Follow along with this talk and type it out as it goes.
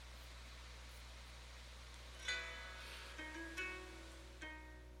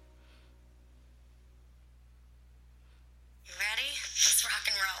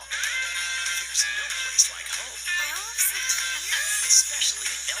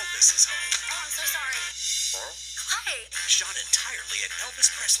Elvis is home. Oh, I'm so sorry. Laurel? Hi. Shot entirely at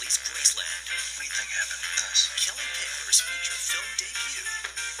Elvis Presley's Graceland. What do you think happened with us? Kelly Pickler's feature film debut.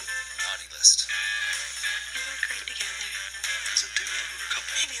 Naughty list. We work great together. Is it duo or a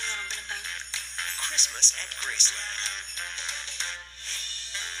couple? Maybe a little bit of both. Christmas at Graceland.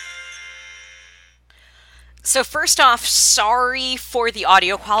 So first off, sorry for the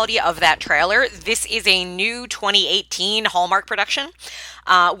audio quality of that trailer. This is a new 2018 Hallmark production,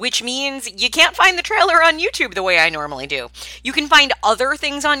 which means you can't find the trailer on YouTube the way I normally do. You can find other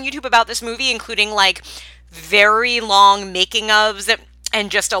things on YouTube about this movie, including like very long making ofs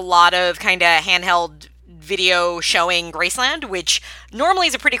and just a lot of kind of handheld video showing Graceland, which normally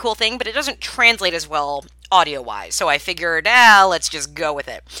is a pretty cool thing, but it doesn't translate as well audio-wise, so I figured, let's just go with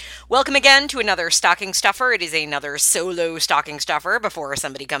it. Welcome again to another stocking stuffer. It is another solo stocking stuffer before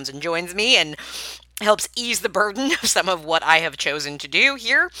somebody comes and joins me and helps ease the burden of some of what I have chosen to do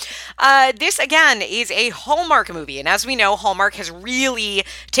here. This, again, is a Hallmark movie, and as we know, Hallmark has really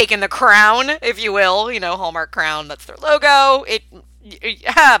taken the crown, if you will. You know, Hallmark crown, that's their logo.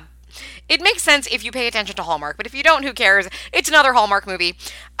 It makes sense if you pay attention to Hallmark, but if you don't, who cares? It's another Hallmark movie.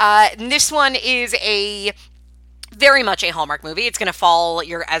 This one is very much a Hallmark movie. It's going to fall,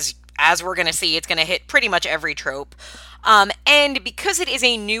 as we're going to see, it's going to hit pretty much every trope. And because it is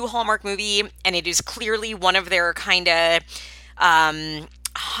a new Hallmark movie, and it is clearly one of their kind of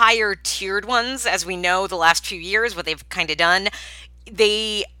higher tiered ones, as we know the last few years, what they've kind of done,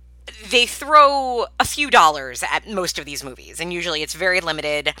 they throw a few dollars at most of these movies, and usually it's very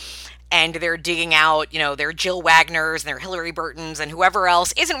limited, and they're digging out, their Jill Wagners and their Hillary Burtons and whoever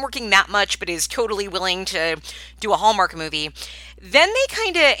else isn't working that much but is totally willing to do a Hallmark movie. Then they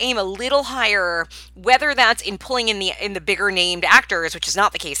kind of aim a little higher, whether that's in pulling in the bigger named actors, which is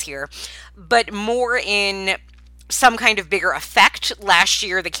not the case here, but more in some kind of bigger effect. Last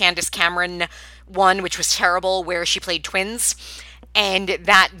year, the Candace Cameron one, which was terrible, where she played twins, and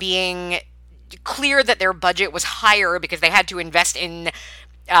that being clear that their budget was higher because they had to invest in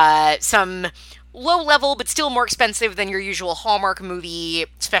some low-level but still more expensive than your usual Hallmark movie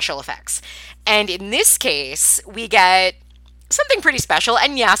special effects. And in this case, we get something pretty special,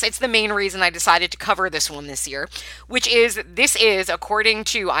 and yes, it's the main reason I decided to cover this one this year, which is, this is, according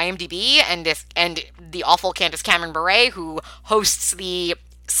to IMDb and the awful Candace Cameron Bure, who hosts the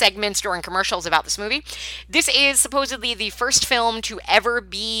segments during commercials about this movie, this is supposedly the first film to ever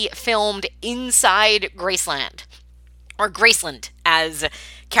be filmed inside Graceland. Or Graceland, as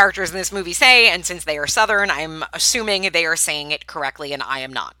characters in this movie say, and since they are Southern, I'm assuming they are saying it correctly, and I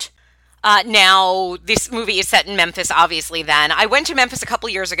am not. Now, this movie is set in Memphis, obviously, then. I went to Memphis a couple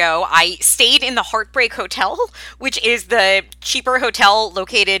years ago. I stayed in the Heartbreak Hotel, which is the cheaper hotel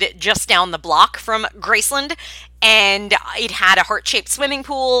located just down the block from Graceland, and it had a heart-shaped swimming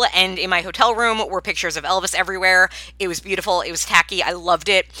pool, and in my hotel room were pictures of Elvis everywhere. It was beautiful. It was tacky. I loved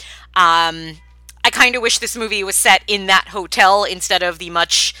it. I kind of wish this movie was set in that hotel instead of the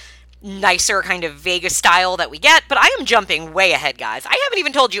much nicer kind of Vegas style that we get, but I am jumping way ahead, guys. I haven't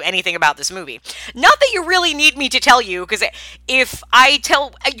even told you anything about this movie. Not that you really need me to tell you, because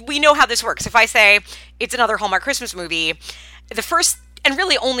we know how this works. If I say it's another Hallmark Christmas movie, the first and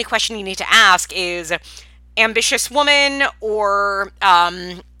really only question you need to ask is ambitious woman or,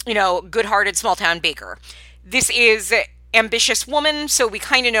 good-hearted small-town baker. This is ambitious woman, so we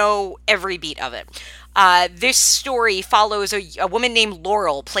kind of know every beat of it. This story follows a woman named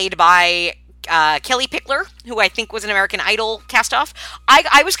Laurel, played by Kelly Pickler, who I think was an American Idol cast-off.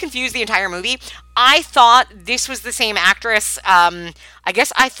 I was confused the entire movie. I thought this was the same actress. I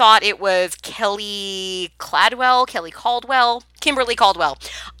guess I thought it was Kimberly Caldwell.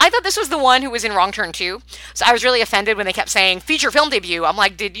 I thought this was the one who was in Wrong Turn 2. So I was really offended when they kept saying feature film debut. I'm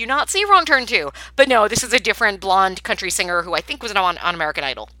like, did you not see Wrong Turn 2? But no, this is a different blonde country singer who I think was on American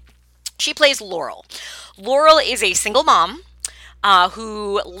Idol. She plays Laurel. Laurel is a single mom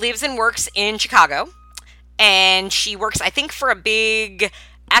who lives and works in Chicago. And she works, I think, for a big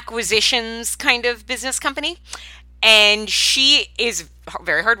acquisitions kind of business company. And she is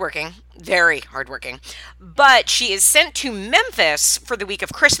very hardworking. But she is sent to Memphis for the week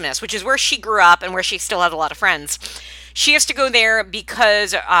of Christmas, which is where she grew up and where she still has a lot of friends. She has to go there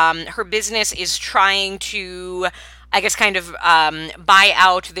because her business is trying to, I guess, kind of buy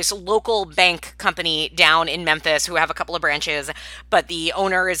out this local bank company down in Memphis who have a couple of branches, but the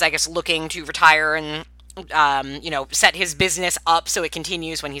owner is, I guess, looking to retire and, set his business up so it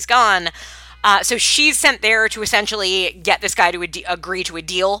continues when he's gone. So she's sent there to essentially get this guy to agree to a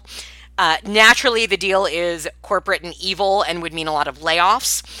deal. Naturally, the deal is corporate and evil and would mean a lot of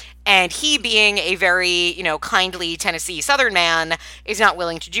layoffs. And he, being a very, kindly Tennessee Southern man, is not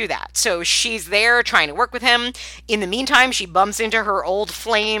willing to do that. So she's there trying to work with him. In the meantime, she bumps into her old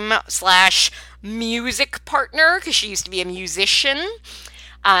flame slash music partner, because she used to be a musician.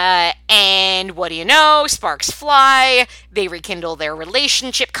 And what do you know? Sparks fly. They rekindle their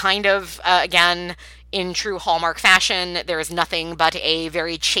relationship, kind of, again, in true Hallmark fashion. There is nothing but a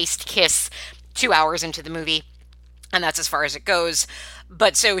very chaste kiss 2 hours into the movie. And that's as far as it goes.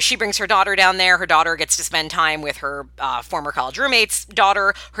 But so she brings her daughter down there. Her daughter gets to spend time with her former college roommate's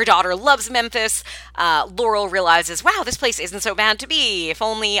daughter. Her daughter loves Memphis. Laurel realizes, wow, this place isn't so bad to be. If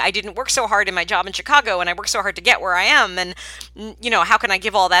only I didn't work so hard in my job in Chicago and I worked so hard to get where I am. And, how can I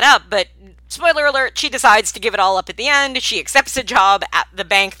give all that up? But spoiler alert, she decides to give it all up at the end. She accepts a job at the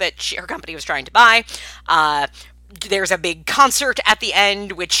bank that her company was trying to buy. There's a big concert at the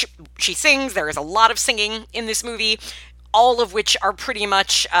end, which she sings. There is a lot of singing in this movie, all of which are pretty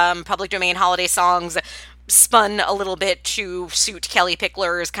much public domain holiday songs, spun a little bit to suit Kelly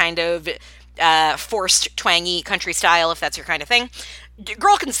Pickler's kind of forced, twangy country style, if that's your kind of thing.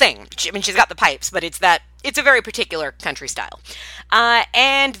 Girl can sing. She's got the pipes, but it's a very particular country style.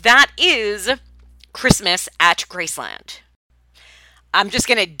 And that is Christmas at Graceland. I'm just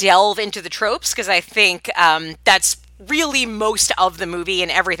going to delve into the tropes because I think that's really most of the movie, and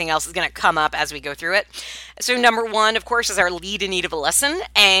everything else is going to come up as we go through it. So number one, of course, is our lead in need of a lesson.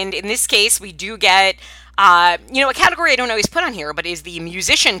 And in this case, we do get, a category I don't always put on here, but is the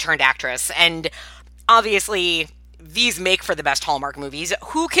musician turned actress. And obviously, these make for the best Hallmark movies.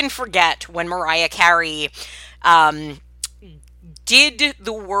 Who can forget when Mariah Carey did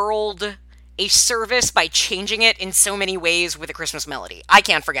the world a service by changing it in so many ways with a Christmas melody? I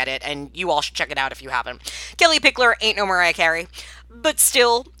can't forget it, and you all should check it out if you haven't. Kelly Pickler ain't no Mariah Carey, but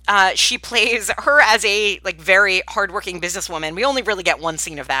still, she plays her as a very hardworking businesswoman. We only really get one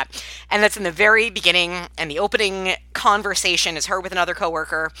scene of that, and that's in the very beginning, and the opening conversation is her with another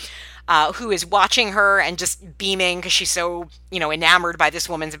coworker who is watching her and just beaming because she's so, enamored by this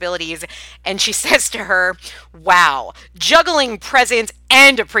woman's abilities. And she says to her, wow, juggling presents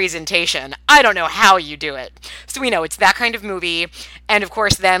and a presentation. I don't know how you do it. So we know it's that kind of movie. And of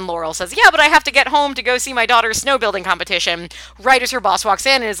course, then Laurel says, yeah, but I have to get home to go see my daughter's snow building competition. Right as her boss walks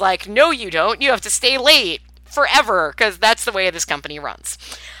in and is like, no, you don't. You have to stay late forever because that's the way this company runs.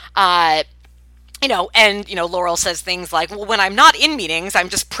 Laurel says things like, well, when I'm not in meetings, I'm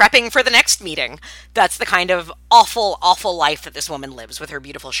just prepping for the next meeting. That's the kind of awful, awful life that this woman lives with her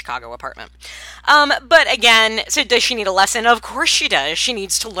beautiful Chicago apartment. But again, so does she need a lesson? Of course she does. She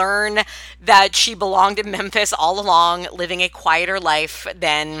needs to learn that she belonged in Memphis all along, living a quieter life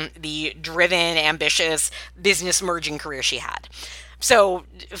than the driven, ambitious, business merging career she had. So,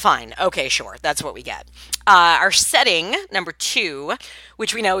 fine. Okay, sure. That's what we get. Our setting, number 2,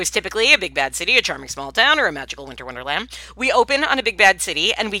 which we know is typically a big bad city, a charming small town, or a magical winter wonderland. We open on a big bad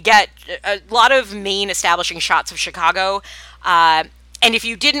city, and we get a lot of main establishing shots of Chicago. And if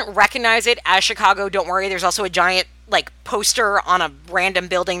you didn't recognize it as Chicago, don't worry. There's also a giant, poster on a random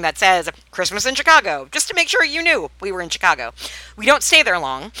building that says, Christmas in Chicago, just to make sure you knew we were in Chicago. We don't stay there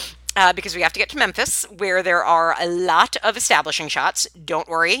long. Because we have to get to Memphis, where there are a lot of establishing shots. Don't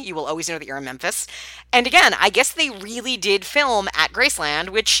worry, you will always know that you're in Memphis. And again, I guess they really did film at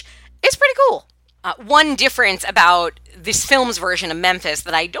Graceland, which is pretty cool. One difference about this film's version of Memphis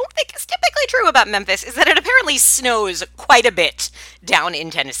that I don't think is typically true about Memphis is that it apparently snows quite a bit down in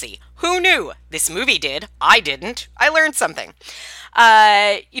Tennessee. Who knew? This movie did. I didn't. I learned something.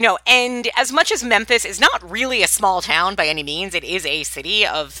 And as much as Memphis is not really a small town by any means, it is a city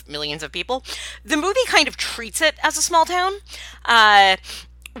of millions of people. The movie kind of treats it as a small town,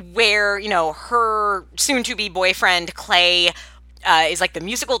 where, her soon-to-be boyfriend, Clay, is the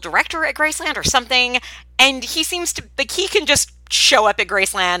musical director at Graceland or something, and he seems to, he can just show up at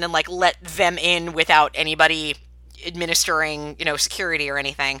Graceland and, let them in without anybody administering, security or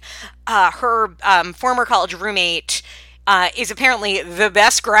anything. Her former college roommate is apparently the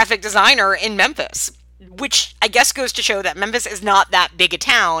best graphic designer in Memphis, which I guess goes to show that Memphis is not that big a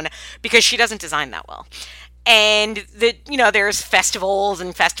town because she doesn't design that well. And there's festivals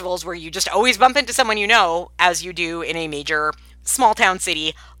and festivals where you just always bump into someone as you do in a major small town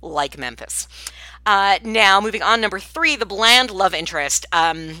city like Memphis. Now, moving on, number 3, the bland love interest.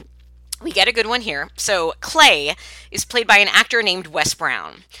 We get a good one here. So Clay is played by an actor named Wes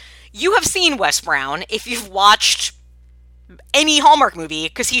Brown. You have seen Wes Brown if you've watched any Hallmark movie,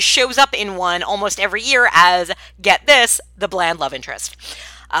 because he shows up in one almost every year as, get this, the bland love interest.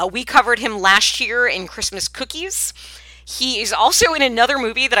 We covered him last year in Christmas Cookies. He is also in another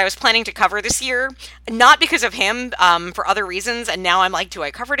movie that I was planning to cover this year, not because of him, for other reasons, and now I'm like, do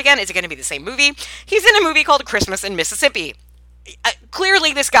I cover it again? Is it going to be the same movie? He's in a movie called Christmas in Mississippi.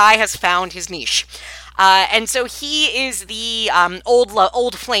 Clearly, this guy has found his niche. And so he is the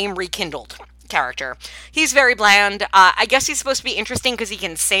old flame rekindled character. He's very bland. I guess he's supposed to be interesting because he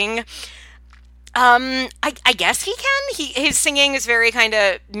can sing. I guess he can. His singing is very kind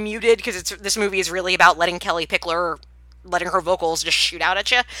of muted because this movie is really about letting her vocals just shoot out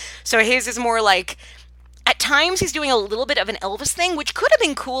at you. So his is more like, at times he's doing a little bit of an Elvis thing, which could have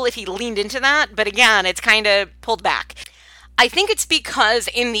been cool if he leaned into that, but again, it's kind of pulled back. I think it's because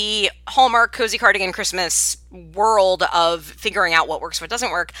in the Hallmark Cozy Cardigan Christmas world of figuring out what works, what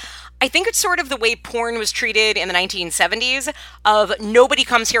doesn't work, I think it's sort of the way porn was treated in the 1970s of nobody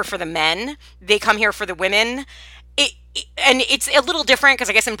comes here for the men, they come here for the women. And it's a little different because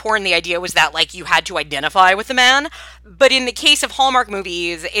I guess in porn the idea was that like you had to identify with the man. But in the case of Hallmark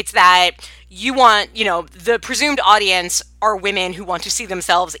movies, it's that you want, the presumed audience are women who want to see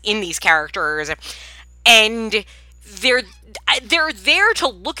themselves in these characters. And they're there to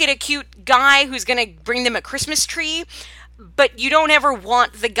look at a cute guy who's going to bring them a Christmas tree. But you don't ever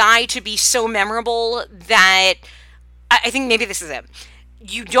want the guy to be so memorable that, I think maybe this is it.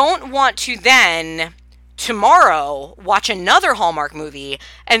 You don't want to then tomorrow watch another Hallmark movie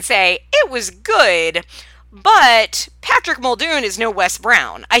and say, it was good, but Patrick Muldoon is no Wes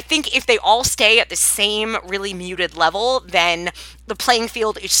Brown. I think if they all stay at the same really muted level, then the playing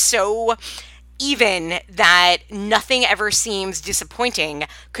field is so even that nothing ever seems disappointing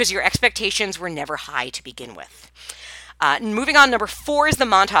because your expectations were never high to begin with. Moving on, number 4 is the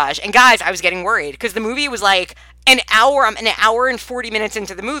montage. And guys, I was getting worried because the movie was like an hour. I'm an hour and 40 minutes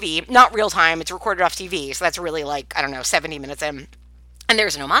into the movie. Not real time. It's recorded off TV. So that's really like, 70 minutes in. And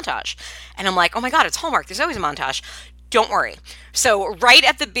there's no montage. And I'm like, oh my God, it's Hallmark. There's always a montage. Don't worry. So right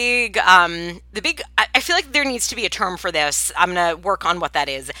at the big, I feel like there needs to be a term for this. I'm going to work on what that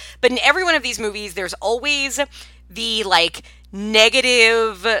is. But in every one of these movies, there's always the like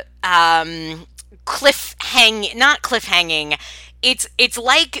negative, not cliffhanging. It's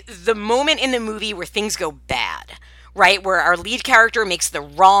like the moment in the movie where things go bad, right? Where our lead character makes the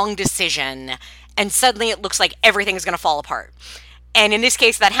wrong decision and suddenly it looks like everything is going to fall apart. And in this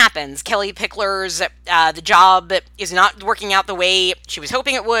case, that happens. Kelly Pickler's, the job is not working out the way she was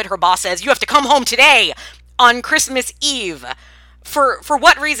hoping it would. Her boss says, you have to come home today on Christmas Eve. For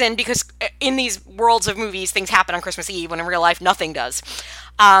what reason? Because in these worlds of movies, things happen on Christmas Eve when in real life, nothing does.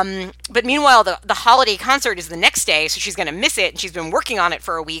 But meanwhile, the holiday concert is the next day, so she's going to miss it. And she's been working on it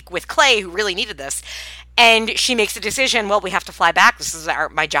for a week with Clay, who really needed this. And she makes a decision, well, we have to fly back. This is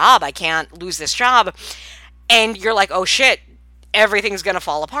my job. I can't lose this job. And you're like, oh shit, everything's going to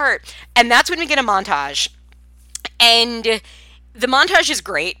fall apart. And that's when we get a montage. And the montage is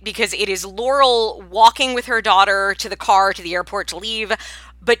great because it is Laurel walking with her daughter to the car to the airport to leave,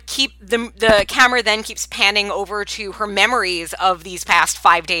 but the camera then keeps panning over to her memories of these past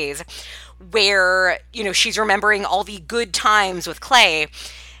 5 days where, she's remembering all the good times with Clay.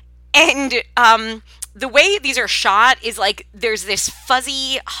 And the way these are shot is like there's this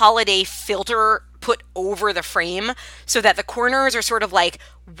fuzzy holiday filter put over the frame so that the corners are sort of like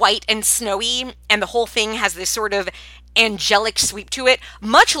white and snowy and the whole thing has this sort of angelic sweep to it,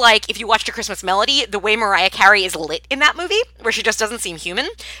 much like if you watched A Christmas Melody, the way Mariah Carey is lit in that movie, where she just doesn't seem human.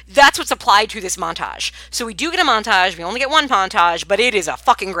 That's what's applied to this montage. So we do get a montage, we only get one montage, but it is a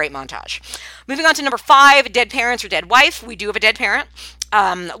fucking great montage. Moving on to number 5, dead parents or dead wife. We do have a dead parent.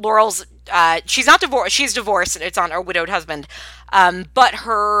 Laurel's, she's not divorced, she's divorced, it's on her widowed husband, but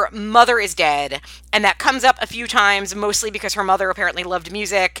her mother is dead, and that comes up a few times, mostly because her mother apparently loved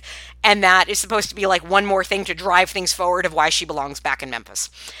music, and that is supposed to be like one more thing to drive things forward of why she belongs back in Memphis.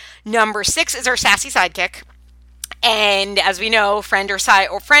 Number 6 is our sassy sidekick. And as we know, friend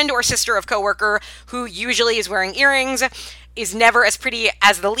or sister of coworker who usually is wearing earrings is never as pretty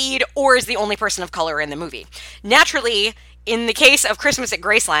as the lead or is the only person of color in the movie. Naturally, in the case of Christmas at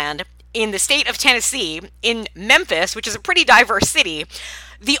Graceland, in the state of Tennessee, in Memphis, which is a pretty diverse city,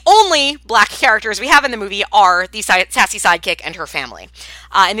 the only black characters we have in the movie are the sassy sidekick and her family.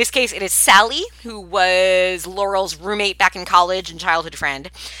 In this case, it is Sally, who was Laurel's roommate back in college and childhood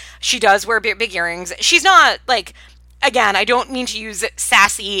friend. She does wear big earrings. She's not, like, again, I don't mean to use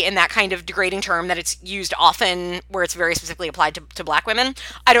sassy in that kind of degrading term that it's used often where it's very specifically applied to black women.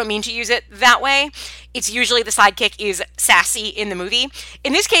 I don't mean to use it that way. It's usually the sidekick is sassy in the movie.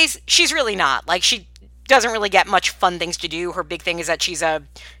 In this case, she's really not. Like, she doesn't really get much fun things to do. Her big thing is that she's a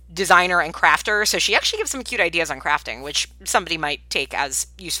designer and crafter, so she actually gives some cute ideas on crafting, which somebody might take as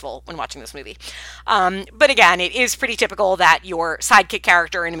useful when watching this movie. But again, it is pretty typical that your sidekick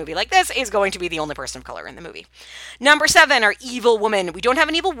character in a movie like this is going to be the only person of color in the movie. Number 7, our evil woman. We don't have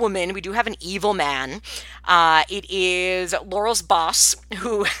an evil woman, we do have an evil man. It is Laurel's boss,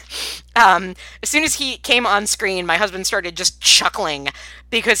 who, as soon as he came on screen, my husband started just chuckling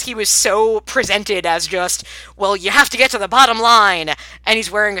because he was so presented as just, well, you have to get to the bottom line. And he's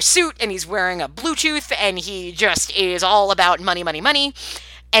wearing a suit and he's wearing a Bluetooth and he just is all about money, money, money,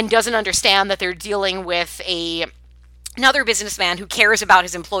 and doesn't understand that they're dealing with another businessman who cares about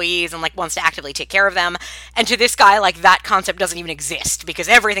his employees and like wants to actively take care of them. And to this guy, like, that concept doesn't even exist because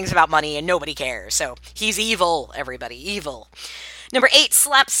everything's about money and nobody cares. So he's evil, everybody, evil. Number 8,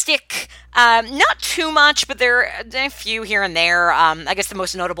 slapstick. Not too much, but there are a few here and there. I guess the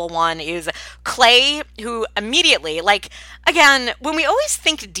most notable one is Clay, who immediately, like, again, when we always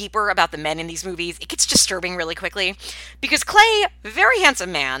think deeper about the men in these movies, it gets disturbing really quickly. Because Clay, very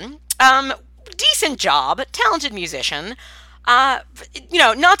handsome man, decent job, talented musician.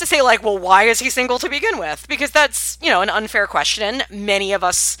 Not to say like, well, why is he single to begin with? Because that's, an unfair question. Many of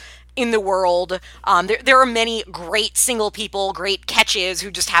us in the world, there are many great single people, great catches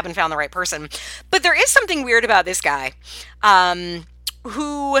who just haven't found the right person. But there is something weird about this guy,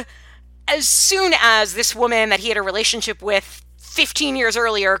 who, as soon as this woman that he had a relationship with 15 years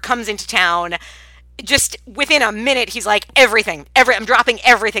earlier comes into town, just within a minute, he's like, I'm dropping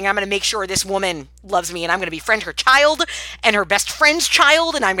everything. I'm going to make sure this woman loves me, and I'm going to befriend her child and her best friend's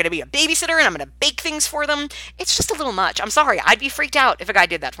child, and I'm going to be a babysitter, and I'm going to bake things for them. It's just a little much. I'm sorry. I'd be freaked out if a guy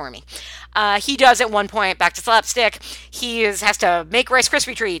did that for me. He does at one point, back to slapstick, he has to make Rice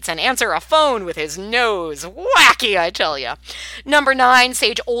Krispie treats and answer a phone with his nose. Wacky, I tell ya. Number 9,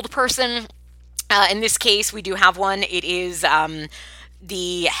 sage old person. In this case, we do have one. It is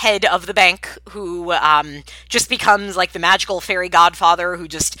the head of the bank who just becomes like the magical fairy godfather who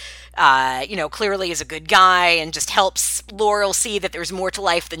just, clearly is a good guy and just helps Laurel see that there's more to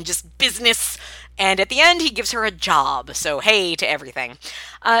life than just business. And at the end, he gives her a job. So, hey to everything.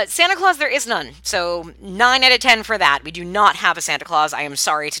 Santa Claus, there is none. So 9 out of 10 for that. We do not have a Santa Claus, I am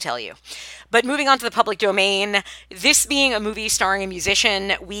sorry to tell you. But moving on to the public domain, this being a movie starring a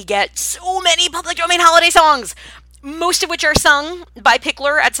musician, we get so many public domain holiday songs, most of which are sung by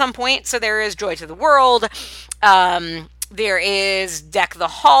Pickler at some point. So there is Joy to the World, there is Deck the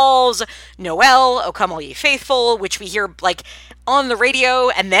Halls, Noel, O Come All Ye Faithful, which we hear like on the radio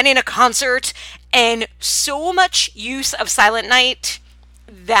and then in a concert, and so much use of Silent Night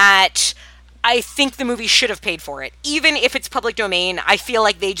that I think the movie should have paid for it. Even if it's public domain, I feel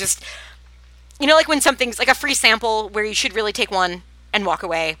like they just, like when something's like a free sample where you should really take one and walk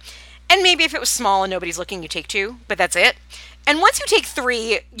away. And maybe if it was small and nobody's looking, you take 2, but that's it. And once you take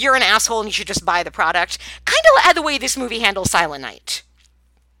 3, you're an asshole and you should just buy the product. Kind of the way this movie handles Silent Night.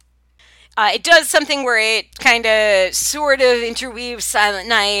 It does something where it kind of sort of interweaves Silent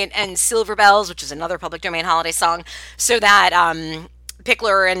Night and Silver Bells, which is another public domain holiday song, so that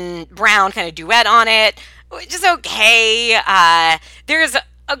Pickler and Brown kind of duet on it, which is okay. There's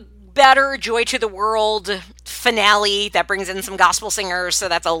a better Joy to the World finale that brings in some gospel singers, so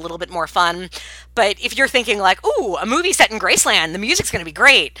that's a little bit more fun. But if you're thinking like, ooh, a movie set in Graceland, the music's going to be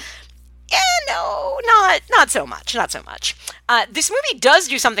great. Yeah, no, not so much. This movie does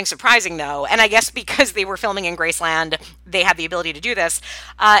do something surprising, though, and I guess because they were filming in Graceland, they had the ability to do this.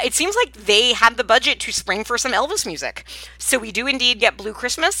 It seems like they had the budget to spring for some Elvis music. So we do indeed get Blue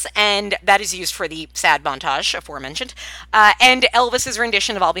Christmas, and that is used for the sad montage aforementioned, and Elvis's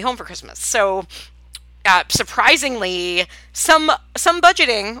rendition of I'll Be Home for Christmas. So surprisingly, some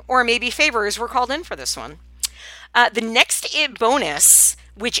budgeting or maybe favors were called in for this one. The next bonus,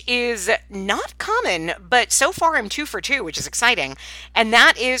 which is not common, but so far I'm 2 for 2, which is exciting, and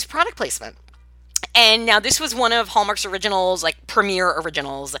that is product placement. And now this was one of Hallmark's originals, like premiere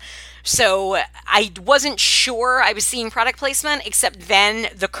originals, so I wasn't sure I was seeing product placement, except then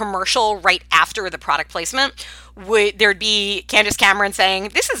the commercial right after the product placement, there'd be Candace Cameron saying,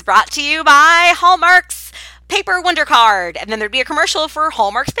 "This is brought to you by Hallmark's Paper Wonder Card," and then there'd be a commercial for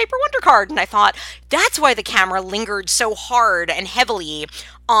Hallmark's Paper Wonder Card, and I thought, that's why the camera lingered so hard and heavily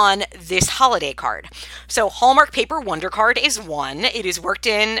on this holiday card. So Hallmark Paper Wonder Card is one. It is worked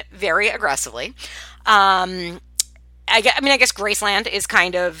in very aggressively. I guess Graceland is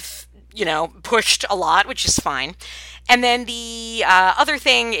kind of, pushed a lot, which is fine. And then the other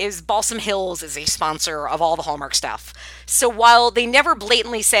thing is Balsam Hills is a sponsor of all the Hallmark stuff. So while they never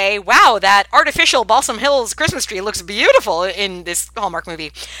blatantly say, wow, that artificial Balsam Hills Christmas tree looks beautiful in this Hallmark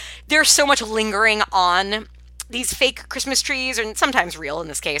movie, there's so much lingering on these fake Christmas trees, and sometimes real in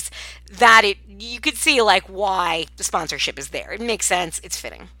this case, that you could see like why the sponsorship is there. It makes sense. It's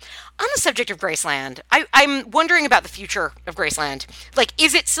fitting. On the subject of Graceland, I'm wondering about the future of Graceland. Like,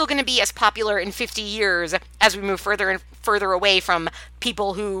 is it still going to be as popular in 50 years as we move further and further away from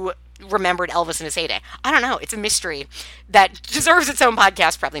people who remembered Elvis in his heyday? I don't know. It's a mystery that deserves its own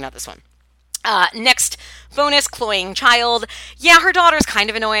podcast. Probably not this one. Next bonus, cloying child. Yeah, her daughter's kind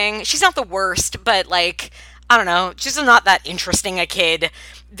of annoying. She's not the worst, but like, I don't know, she's not that interesting a kid.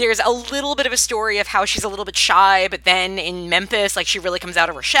 There's a little bit of a story of how she's a little bit shy, but then in Memphis, like, she really comes out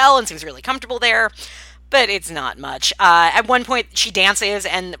of her shell and seems really comfortable there. But it's not much. At one point, she dances,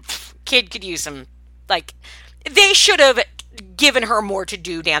 and kid could use some, like, they should have given her more to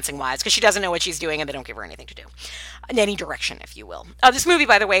do dancing-wise, because she doesn't know what she's doing, and they don't give her anything to do. In any direction, if you will. This movie,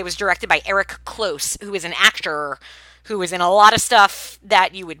 by the way, was directed by Eric Close, who is an actor who is in a lot of stuff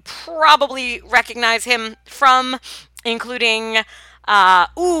that you would probably recognize him from, including,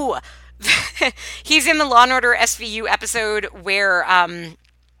 he's in the Law & Order SVU episode where,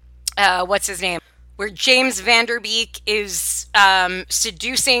 what's his name? Where James Vanderbeek is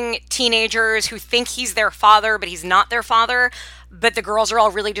seducing teenagers who think he's their father, but he's not their father. But the girls are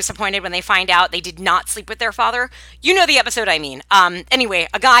all really disappointed when they find out they did not sleep with their father. You know the episode I mean. Anyway,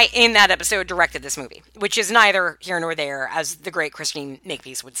 a guy in that episode directed this movie, which is neither here nor there, as the great Christine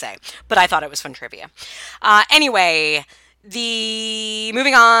Makepeace would say. But I thought it was fun trivia. Anyway,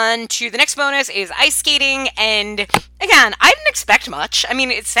 moving on to the next bonus is ice skating, and again, I didn't expect much. I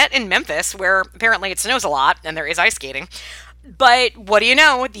mean, it's set in Memphis, where apparently it snows a lot, and there is ice skating. But what do you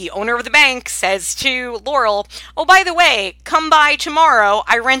know? The owner of the bank says to Laurel, "Oh, by the way, come by tomorrow.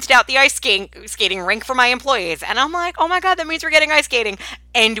 I rented out the ice skating rink for my employees." And I'm like, oh my God, that means we're getting ice skating.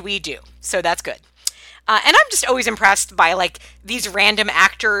 And we do. So that's good. And I'm just always impressed by, like, these random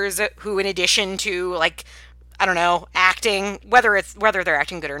actors who, in addition to, like, I don't know, acting, whether they're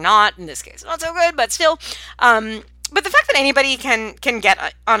acting good or not, in this case, not so good, but still, but the fact that anybody can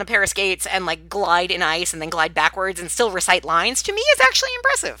get on a pair of skates and, like, glide in ice and then glide backwards and still recite lines, to me, is actually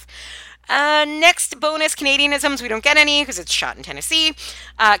impressive. Next bonus, Canadianisms. We don't get any because it's shot in Tennessee.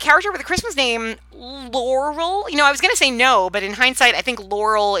 Character with a Christmas name, Laurel. You know, I was going to say no, but in hindsight, I think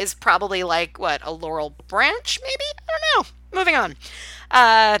Laurel is probably like, what, a laurel branch, maybe? I don't know. Moving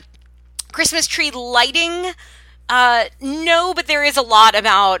on. Christmas tree lighting. No, but there is a lot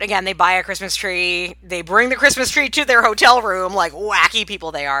about, again, they buy a Christmas tree, they bring the Christmas tree to their hotel room, like wacky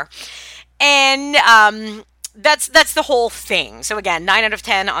people they are. And that's the whole thing. So again, 9 out of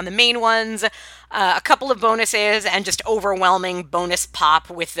 10 on the main ones, a couple of bonuses, and just overwhelming bonus pop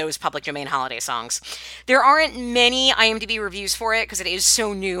with those public domain holiday songs. There aren't many IMDb reviews for it because it is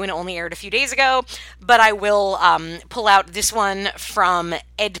so new and only aired a few days ago, but I will pull out this one from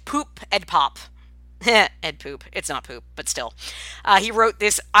Ed Pop. Ed Poop. It's not poop, but still. He wrote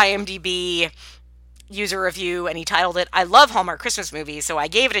this IMDb user review, and he titled it, "I love Hallmark Christmas movies, so I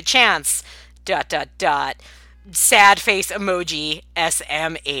gave it a chance, ... Sad face emoji,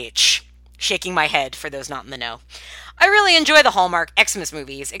 SMH. Shaking my head for those not in the know. I really enjoy the Hallmark Xmas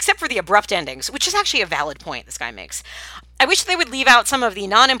movies, except for the abrupt endings, which is actually a valid point this guy makes. I wish they would leave out some of the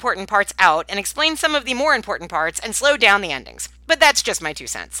non-important parts out and explain some of the more important parts and slow down the endings. But that's just my 2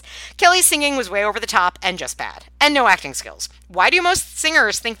 cents. Kelly's singing was way over the top and just bad. And no acting skills. Why do most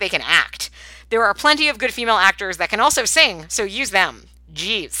singers think they can act? There are plenty of good female actors that can also sing, so use them.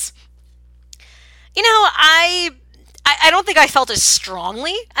 Jeez. You know, I don't think I felt as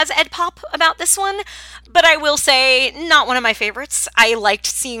strongly as Ed Pop about this one, but I will say, not one of my favorites. I liked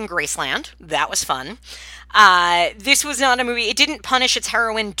seeing Graceland. That was fun. This was not a movie. It didn't punish its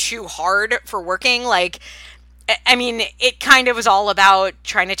heroine too hard for working. Like, I mean, it kind of was all about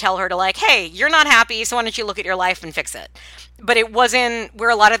trying to tell her to, like, hey, you're not happy, so why don't you look at your life and fix it? But it wasn't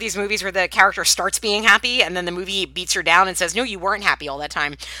where a lot of these movies where the character starts being happy and then the movie beats her down and says, no, you weren't happy all that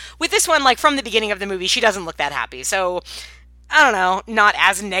time. With this one, like, from the beginning of the movie, she doesn't look that happy. So, I don't know, not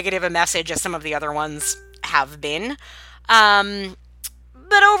as negative a message as some of the other ones have been.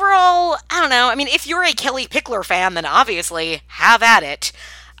 But overall, I don't know. I mean, if you're a Kelly Pickler fan, then obviously have at it.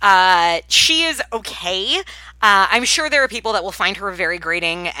 She is okay. I'm sure there are people that will find her very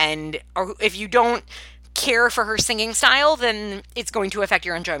grating, and or if you don't care for her singing style, then it's going to affect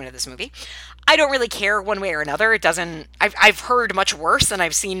your enjoyment of this movie. I don't really care one way or another. It doesn't. I've heard much worse, and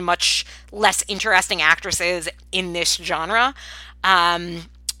I've seen much less interesting actresses in this genre.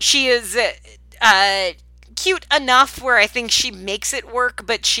 She is cute enough where I think she makes it work,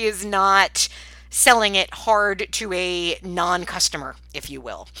 but she is not selling it hard to a non-customer, if you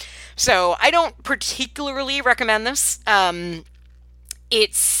will. So I don't particularly recommend this.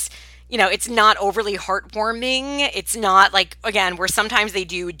 It's, it's not overly heartwarming. It's not like, again, where sometimes they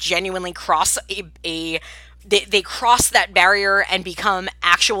do genuinely cross they cross that barrier and become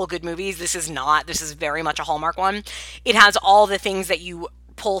actual good movies. This is not. This is very much a Hallmark one. It has all the things that you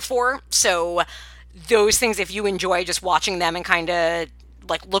pull for. So those things, if you enjoy just watching them and kind of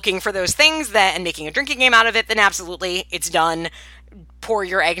like looking for those things and making a drinking game out of it, then absolutely, it's done. Pour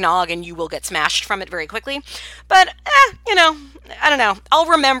your eggnog and you will get smashed from it very quickly. But, I don't know. I'll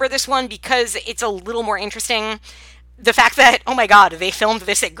remember this one because it's a little more interesting. The fact that, oh my God, they filmed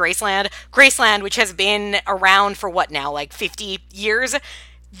this at Graceland. Graceland, which has been around for what now, like 50 years?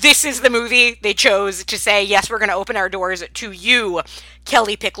 This is the movie they chose to say, yes, we're going to open our doors to you,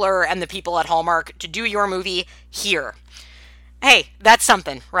 Kelly Pickler, and the people at Hallmark to do your movie here. Hey, that's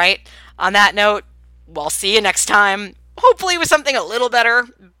something, right? On that note, we'll see you next time. Hopefully with something a little better,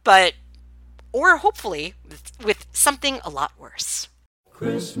 or hopefully with something a lot worse.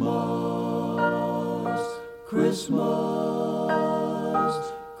 Christmas, Christmas,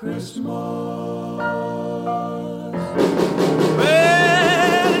 Christmas.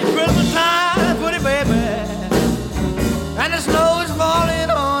 Well, it's Christmas time, pretty baby, and the snow is falling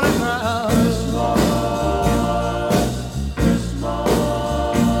on the ground. Christmas, Christmas.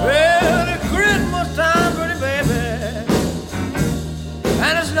 Well, it's Christmas time, pretty baby,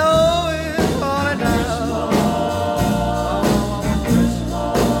 and the snow is falling down.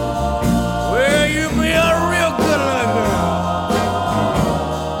 Well, you be a real good little girl.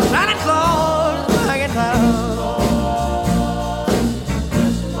 Santa Claus is back in town.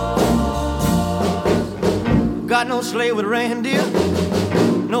 Got no sleigh with reindeer,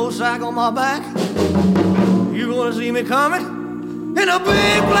 no sack on my back. You gonna see me coming in a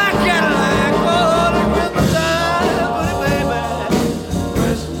big black Cadillac. Oh, the Christmas time, pretty baby,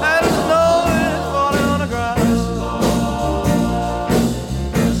 and the snow is falling on the ground.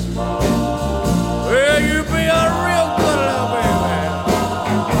 Well, you be a real good little baby.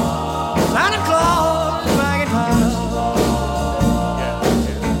 Santa Claus is back in town.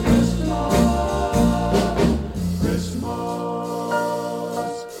 Christmas,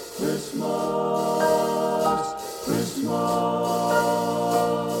 Christmas, Christmas.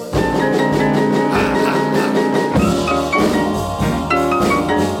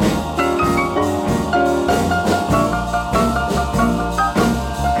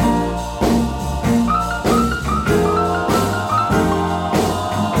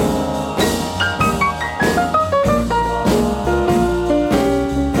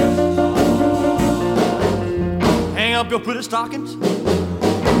 Hang up your pretty stockings,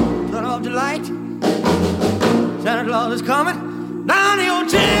 turn off the light. Santa Claus is coming down the old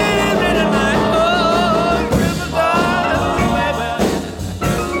chimney tonight. Oh, Christmas time, baby,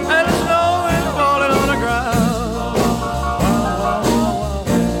 and the snow is falling on the ground.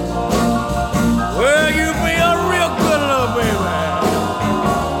 Well, you be a real good little baby.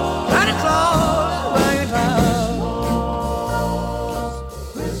 Santa Claus is back in town.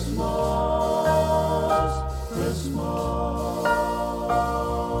 Christmas, Christmas.